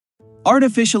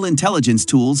Artificial intelligence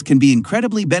tools can be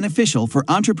incredibly beneficial for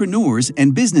entrepreneurs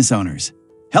and business owners,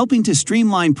 helping to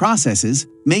streamline processes,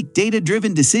 make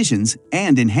data-driven decisions,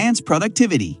 and enhance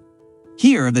productivity.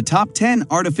 Here are the top 10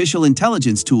 artificial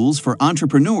intelligence tools for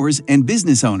entrepreneurs and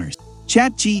business owners.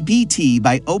 ChatGPT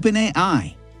by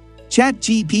OpenAI.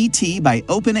 ChatGPT by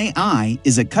OpenAI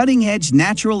is a cutting-edge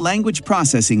natural language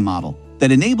processing model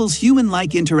that enables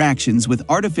human-like interactions with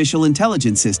artificial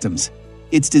intelligence systems.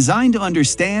 It's designed to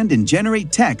understand and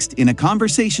generate text in a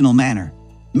conversational manner,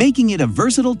 making it a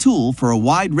versatile tool for a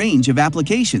wide range of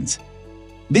applications.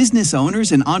 Business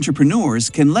owners and entrepreneurs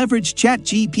can leverage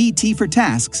ChatGPT for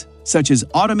tasks such as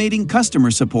automating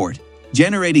customer support,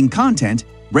 generating content,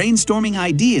 brainstorming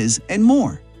ideas, and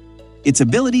more. Its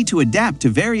ability to adapt to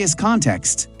various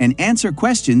contexts and answer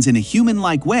questions in a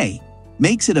human-like way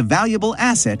makes it a valuable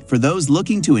asset for those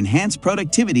looking to enhance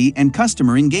productivity and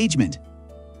customer engagement.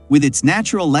 With its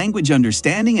natural language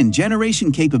understanding and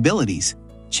generation capabilities,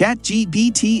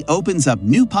 ChatGPT opens up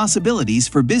new possibilities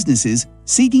for businesses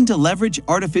seeking to leverage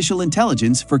artificial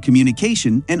intelligence for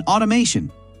communication and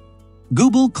automation.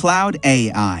 Google Cloud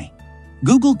AI.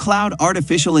 Google Cloud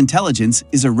Artificial Intelligence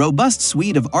is a robust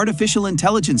suite of artificial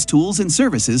intelligence tools and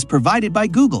services provided by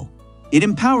Google. It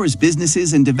empowers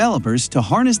businesses and developers to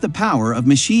harness the power of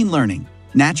machine learning,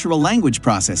 natural language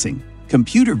processing,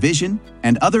 computer vision,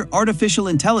 and other artificial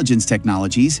intelligence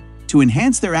technologies to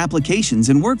enhance their applications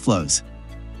and workflows.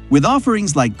 With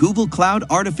offerings like Google Cloud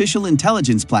Artificial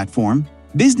Intelligence Platform,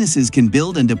 businesses can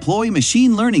build and deploy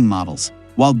machine learning models,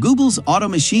 while Google's Auto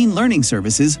Machine Learning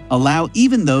services allow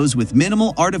even those with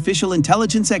minimal artificial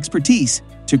intelligence expertise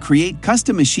to create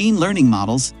custom machine learning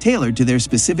models tailored to their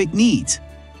specific needs.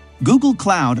 Google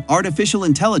Cloud Artificial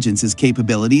Intelligence's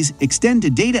capabilities extend to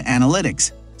data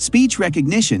analytics, speech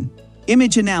recognition,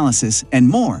 image analysis, and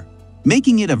more,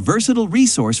 making it a versatile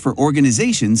resource for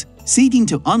organizations seeking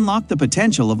to unlock the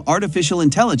potential of artificial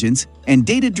intelligence and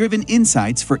data-driven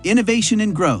insights for innovation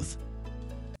and growth.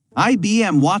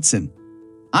 IBM Watson.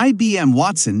 IBM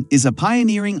Watson is a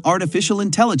pioneering artificial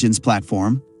intelligence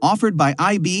platform offered by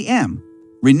IBM,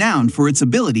 renowned for its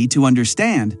ability to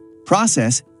understand,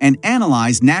 process, and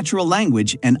analyze natural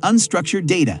language and unstructured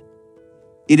data.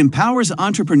 It empowers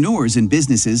entrepreneurs and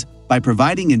businesses by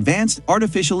providing advanced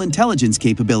artificial intelligence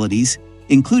capabilities,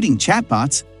 including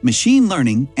chatbots, machine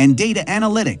learning, and data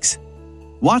analytics.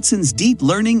 Watson's deep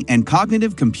learning and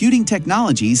cognitive computing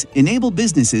technologies enable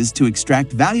businesses to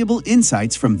extract valuable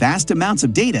insights from vast amounts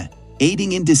of data,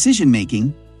 aiding in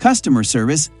decision-making, customer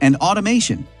service, and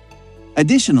automation.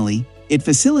 Additionally, it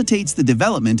facilitates the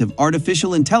development of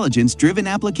artificial intelligence-driven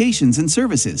applications and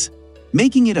services,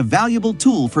 making it a valuable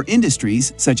tool for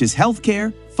industries such as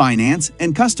healthcare, finance,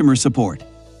 and customer support.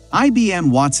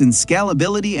 IBM Watson's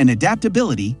scalability and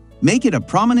adaptability make it a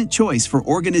prominent choice for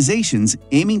organizations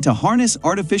aiming to harness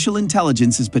artificial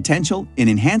intelligence's potential in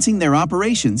enhancing their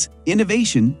operations,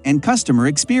 innovation, and customer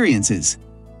experiences.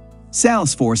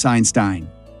 Salesforce Einstein.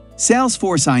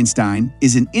 Salesforce Einstein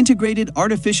is an integrated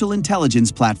artificial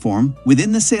intelligence platform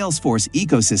within the Salesforce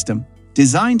ecosystem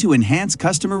designed to enhance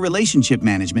customer relationship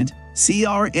management,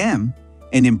 CRM,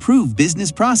 and improve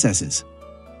business processes.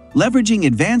 Leveraging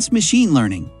advanced machine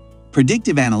learning,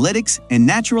 predictive analytics, and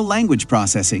natural language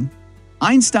processing,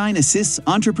 Einstein assists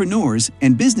entrepreneurs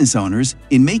and business owners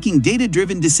in making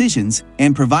data-driven decisions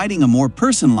and providing a more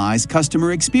personalized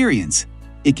customer experience.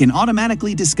 It can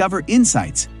automatically discover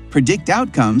insights, predict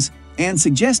outcomes, and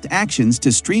suggest actions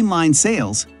to streamline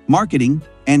sales, marketing,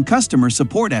 and customer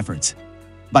support efforts.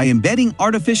 By embedding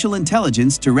artificial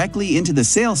intelligence directly into the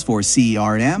Salesforce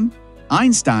CRM,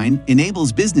 Einstein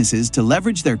enables businesses to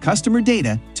leverage their customer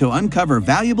data to uncover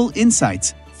valuable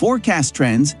insights, forecast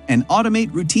trends, and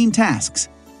automate routine tasks,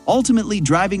 ultimately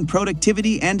driving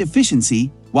productivity and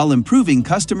efficiency while improving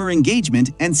customer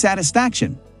engagement and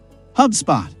satisfaction.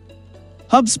 HubSpot.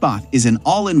 HubSpot is an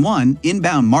all-in-one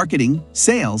inbound marketing,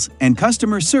 sales, and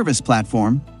customer service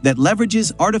platform that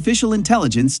leverages artificial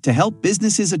intelligence to help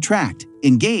businesses attract,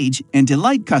 engage, and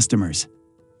delight customers.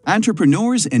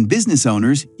 Entrepreneurs and business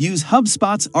owners use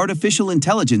HubSpot's artificial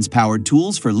intelligence-powered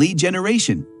tools for lead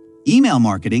generation, email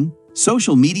marketing,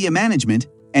 social media management,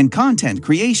 and content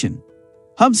creation.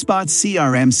 HubSpot's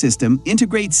CRM system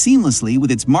integrates seamlessly with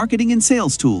its marketing and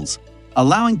sales tools,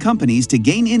 allowing companies to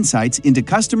gain insights into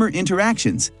customer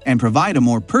interactions and provide a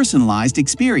more personalized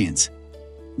experience.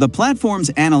 The platform's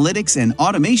analytics and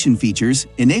automation features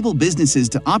enable businesses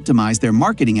to optimize their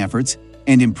marketing efforts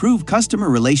and improve customer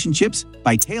relationships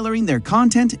by tailoring their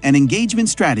content and engagement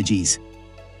strategies.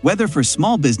 Whether for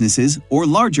small businesses or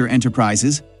larger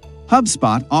enterprises,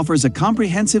 HubSpot offers a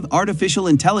comprehensive artificial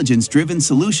intelligence-driven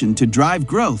solution to drive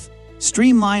growth,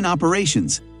 streamline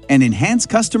operations, and enhance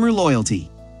customer loyalty.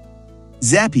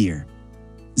 Zapier.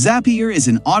 Zapier is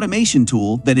an automation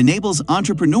tool that enables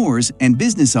entrepreneurs and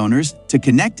business owners to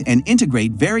connect and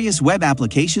integrate various web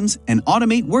applications and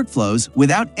automate workflows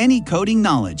without any coding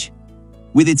knowledge.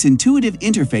 With its intuitive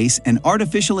interface and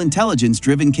artificial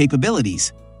intelligence-driven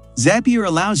capabilities, Zapier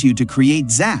allows you to create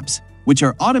zaps, which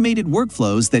are automated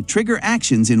workflows that trigger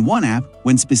actions in one app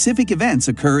when specific events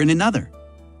occur in another.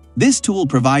 This tool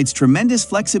provides tremendous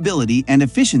flexibility and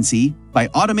efficiency by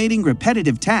automating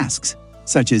repetitive tasks,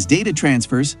 such as data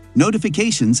transfers,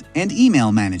 notifications, and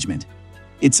email management.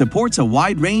 It supports a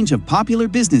wide range of popular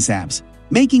business apps,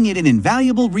 making it an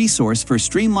invaluable resource for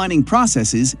streamlining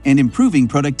processes and improving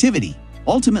productivity,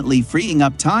 ultimately freeing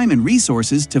up time and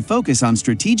resources to focus on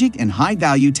strategic and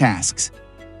high-value tasks.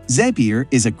 Zapier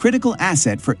is a critical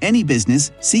asset for any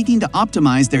business seeking to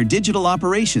optimize their digital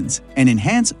operations and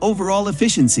enhance overall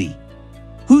efficiency.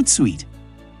 Hootsuite.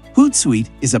 Hootsuite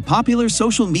is a popular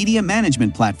social media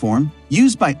management platform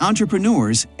used by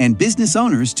entrepreneurs and business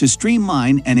owners to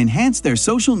streamline and enhance their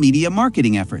social media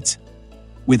marketing efforts.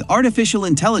 With artificial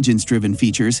intelligence-driven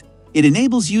features, it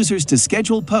enables users to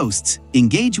schedule posts,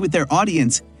 engage with their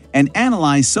audience, and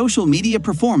analyze social media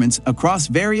performance across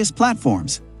various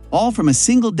platforms, all from a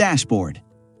single dashboard.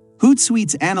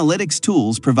 Hootsuite's analytics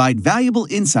tools provide valuable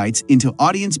insights into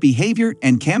audience behavior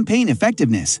and campaign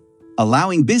effectiveness,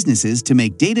 allowing businesses to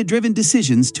make data-driven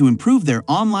decisions to improve their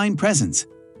online presence.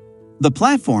 The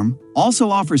platform also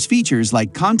offers features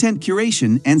like content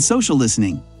curation and social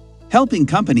listening, helping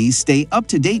companies stay up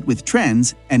to date with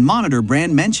trends and monitor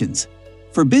brand mentions.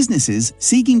 For businesses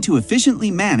seeking to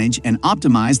efficiently manage and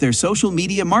optimize their social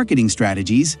media marketing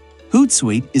strategies,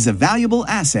 Hootsuite is a valuable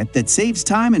asset that saves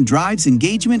time and drives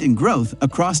engagement and growth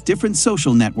across different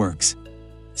social networks.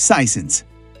 Sisense.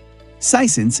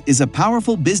 Sisense is a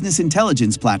powerful business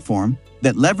intelligence platform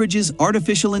that leverages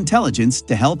artificial intelligence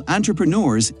to help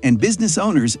entrepreneurs and business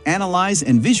owners analyze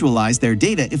and visualize their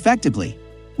data effectively.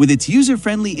 With its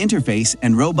user-friendly interface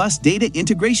and robust data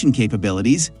integration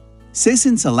capabilities,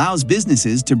 Sisense allows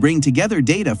businesses to bring together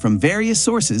data from various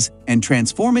sources and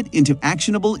transform it into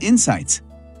actionable insights.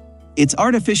 Its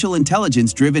artificial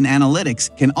intelligence-driven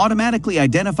analytics can automatically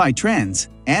identify trends,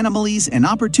 anomalies, and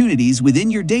opportunities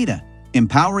within your data,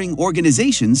 empowering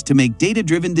organizations to make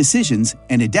data-driven decisions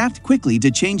and adapt quickly to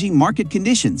changing market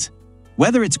conditions.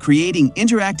 Whether it's creating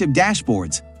interactive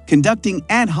dashboards, conducting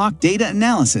ad hoc data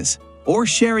analysis, or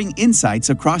sharing insights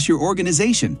across your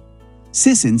organization,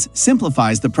 Sisense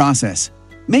simplifies the process,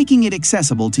 making it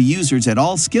accessible to users at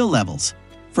all skill levels.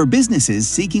 For businesses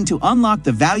seeking to unlock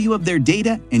the value of their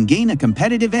data and gain a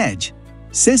competitive edge,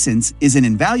 Sisense is an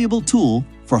invaluable tool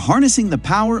for harnessing the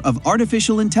power of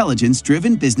artificial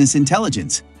intelligence-driven business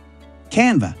intelligence.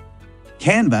 Canva.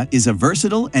 Canva is a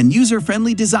versatile and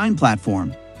user-friendly design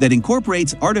platform that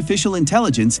incorporates artificial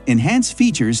intelligence-enhanced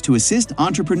features to assist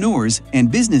entrepreneurs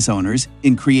and business owners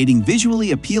in creating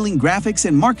visually appealing graphics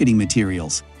and marketing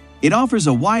materials. It offers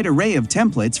a wide array of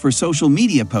templates for social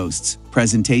media posts,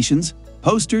 presentations,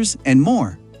 posters, and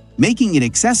more, making it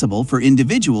accessible for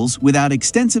individuals without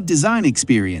extensive design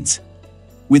experience.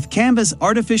 With Canva's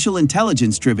artificial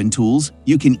intelligence-driven tools,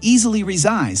 you can easily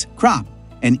resize, crop,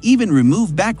 and even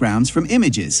remove backgrounds from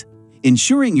images,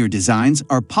 ensuring your designs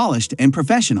are polished and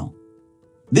professional.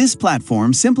 This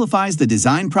platform simplifies the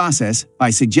design process by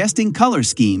suggesting color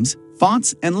schemes,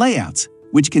 fonts, and layouts,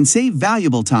 which can save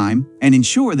valuable time and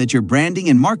ensure that your branding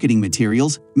and marketing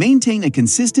materials maintain a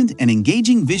consistent and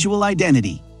engaging visual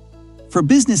identity. For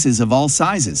businesses of all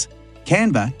sizes,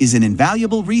 Canva is an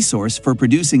invaluable resource for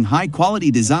producing high-quality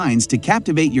designs to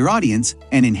captivate your audience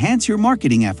and enhance your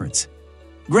marketing efforts.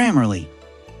 Grammarly.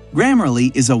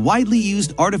 Grammarly is a widely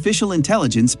used artificial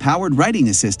intelligence-powered writing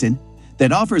assistant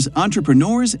that offers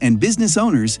entrepreneurs and business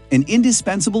owners an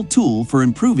indispensable tool for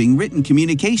improving written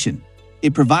communication.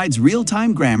 It provides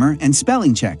real-time grammar and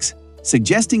spelling checks,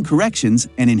 suggesting corrections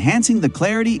and enhancing the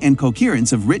clarity and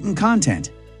coherence of written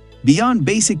content. Beyond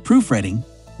basic proofreading,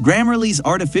 Grammarly's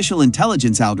artificial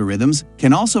intelligence algorithms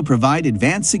can also provide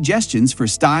advanced suggestions for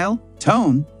style,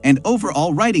 tone, and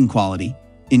overall writing quality,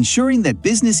 ensuring that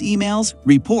business emails,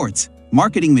 reports,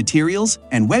 marketing materials,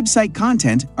 and website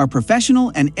content are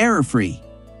professional and error-free.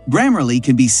 Grammarly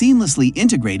can be seamlessly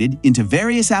integrated into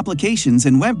various applications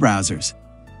and web browsers,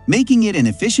 making it an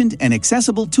efficient and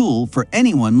accessible tool for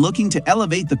anyone looking to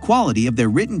elevate the quality of their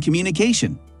written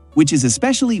communication, which is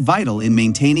especially vital in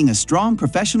maintaining a strong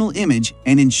professional image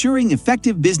and ensuring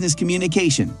effective business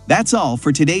communication. That's all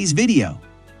for today's video.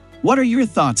 What are your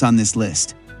thoughts on this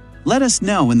list? Let us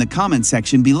know in the comment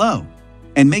section below.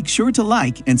 And make sure to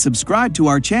like and subscribe to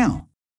our channel.